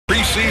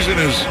season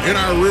is in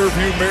our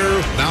rearview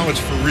mirror. Now it's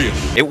for real.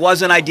 It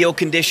wasn't ideal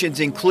conditions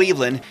in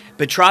Cleveland,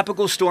 but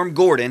Tropical Storm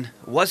Gordon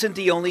wasn't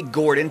the only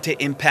Gordon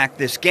to impact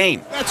this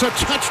game. That's a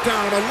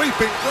touchdown, a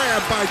leaping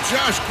grab by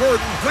Josh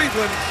Gordon.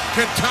 Cleveland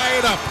can tie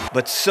it up.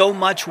 But so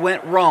much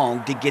went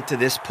wrong to get to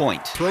this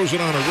point. Throws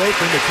it on a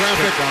rope into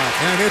traffic,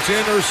 and it's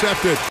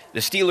intercepted. The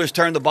Steelers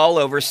turned the ball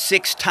over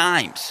 6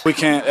 times. We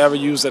can't ever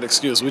use that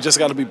excuse. We just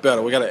got to be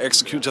better. We got to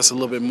execute just a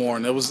little bit more,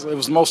 and it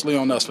was mostly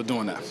on us for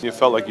doing that. You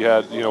felt like we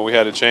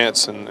had a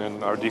chance,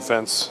 and our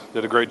defense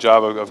did a great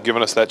job of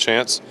giving us that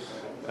chance.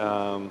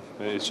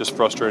 It's just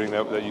frustrating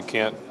that you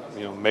can't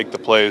make the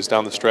plays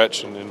down the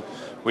stretch, and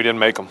we didn't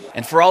make them.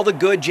 And for all the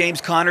good James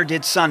Conner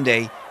did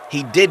Sunday,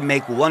 he did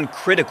make one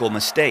critical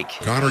mistake.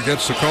 Conner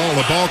gets the call.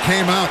 The ball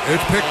came out.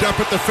 It's picked up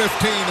at the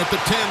 15, at the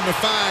 10, the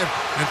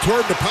 5, and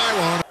toward the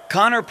pylon.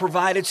 Conner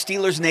provided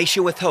Steelers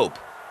Nation with hope.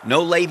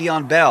 No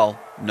Le'Veon Bell,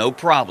 no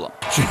problem.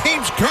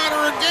 James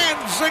Conner again,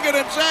 zigging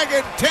and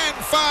zagging,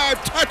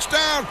 10-5,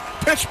 touchdown,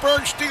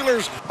 Pittsburgh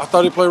Steelers. I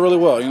thought he played really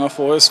well.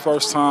 For his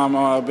first time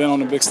being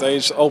on the big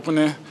stage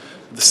opening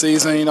the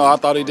season, I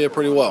thought he did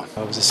pretty well.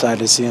 I was excited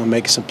to see him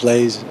making some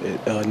plays,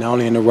 not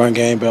only in the run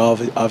game, but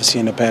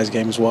obviously in the pass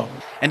game as well.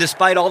 And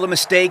despite all the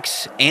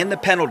mistakes and the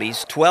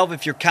penalties, 12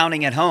 if you're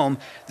counting at home,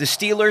 the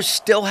Steelers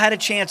still had a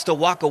chance to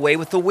walk away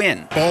with the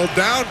win. Ball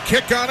down,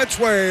 kick on its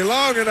way,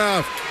 long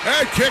enough.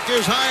 That kick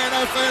is high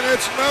enough, and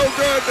it's no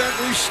good,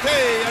 and we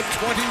stay at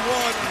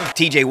 21.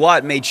 T.J.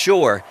 Watt made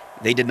sure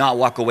they did not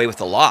walk away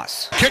with a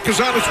loss. Kick is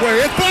on its way,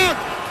 it's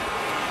blocked!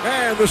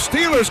 And the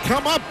Steelers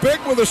come up big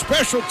with a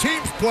special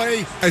teams play.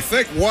 I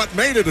think Watt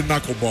made it a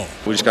knuckleball.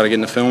 We just got to get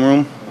in the film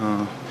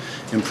room,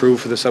 improve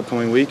for this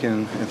upcoming week,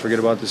 and forget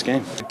about this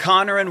game.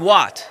 Conner and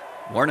Watt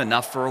weren't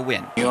enough for a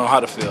win. You know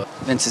how to feel.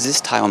 Vince, does this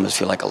tie almost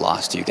feel like a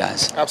loss to you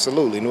guys?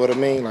 Absolutely, you know what I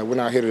mean? Like, we're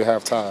not here to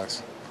have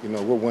ties.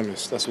 We're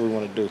winners. That's what we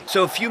want to do.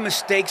 So a few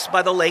mistakes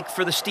by the lake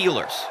for the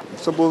Steelers.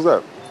 Simple as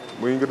that.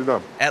 We ain't get it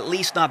done. At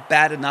least not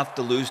bad enough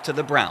to lose to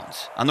the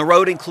Browns. On the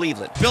road in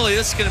Cleveland. Billy,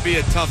 this is going to be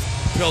a tough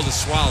pill to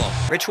swallow.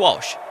 Rich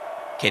Walsh,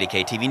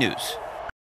 KDK TV News.